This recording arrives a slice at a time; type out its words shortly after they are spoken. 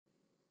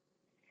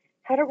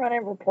How to run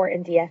a report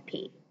in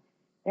DFP.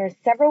 There are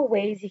several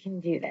ways you can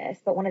do this,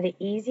 but one of the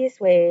easiest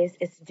ways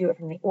is to do it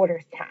from the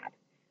Orders tab.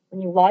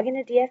 When you log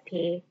into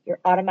DFP, you're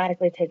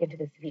automatically taken to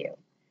this view.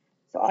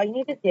 So all you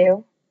need to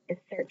do is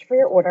search for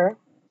your order,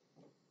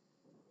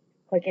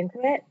 click into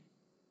it,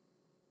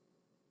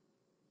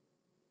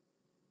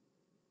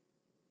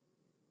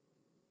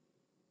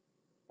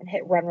 and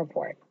hit Run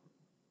Report.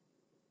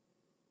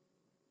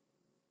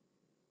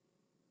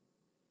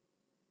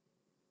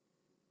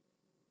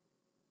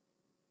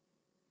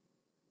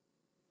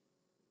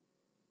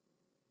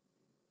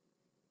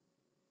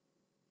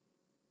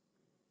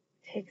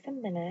 Takes a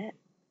minute.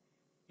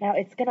 Now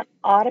it's going to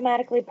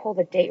automatically pull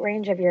the date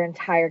range of your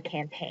entire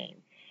campaign.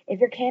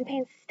 If your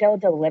campaign's still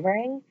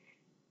delivering,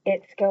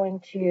 it's going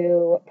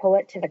to pull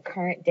it to the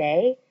current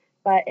day,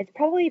 but it's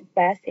probably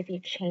best if you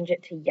change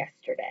it to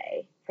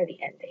yesterday for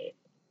the end date.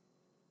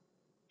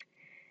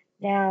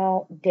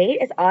 Now, date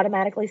is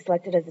automatically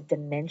selected as a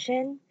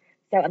dimension,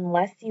 so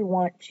unless you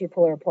want to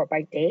pull a report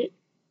by date,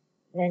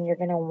 then you're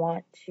going to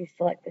want to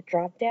select the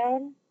drop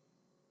down,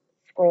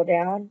 scroll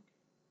down,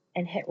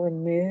 and hit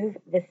remove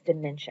this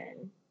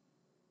dimension.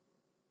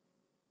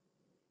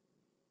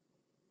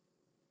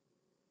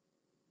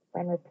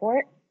 Run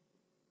report.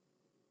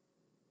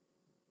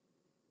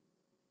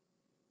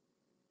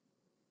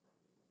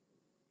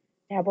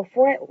 Now,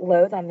 before it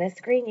loads on this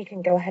screen, you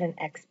can go ahead and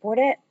export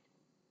it.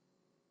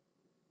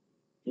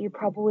 You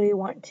probably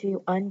want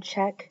to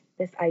uncheck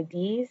this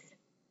IDs.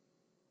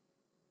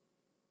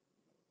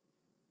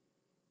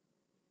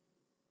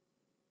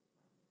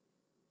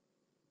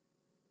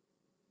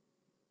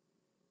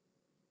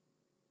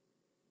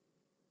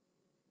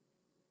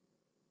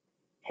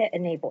 Hit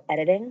enable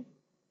editing.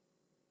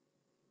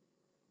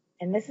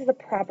 And this is the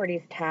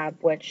properties tab,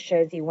 which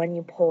shows you when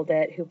you pulled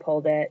it, who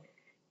pulled it.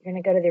 You're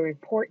going to go to the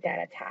report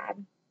data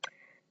tab.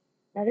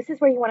 Now this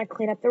is where you want to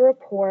clean up the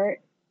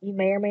report. You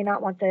may or may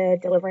not want the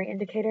delivery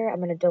indicator.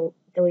 I'm going to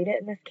delete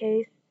it in this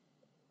case.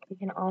 You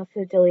can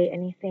also delete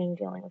anything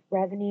dealing with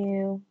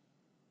revenue.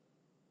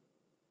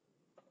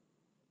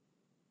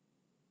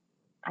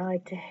 I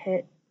like to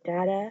hit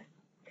data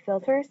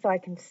filter so I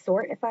can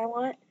sort if I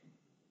want.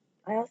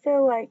 I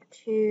also like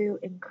to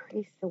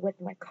increase the width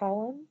of my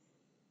columns.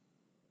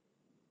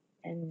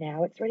 And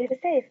now it's ready to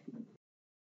save.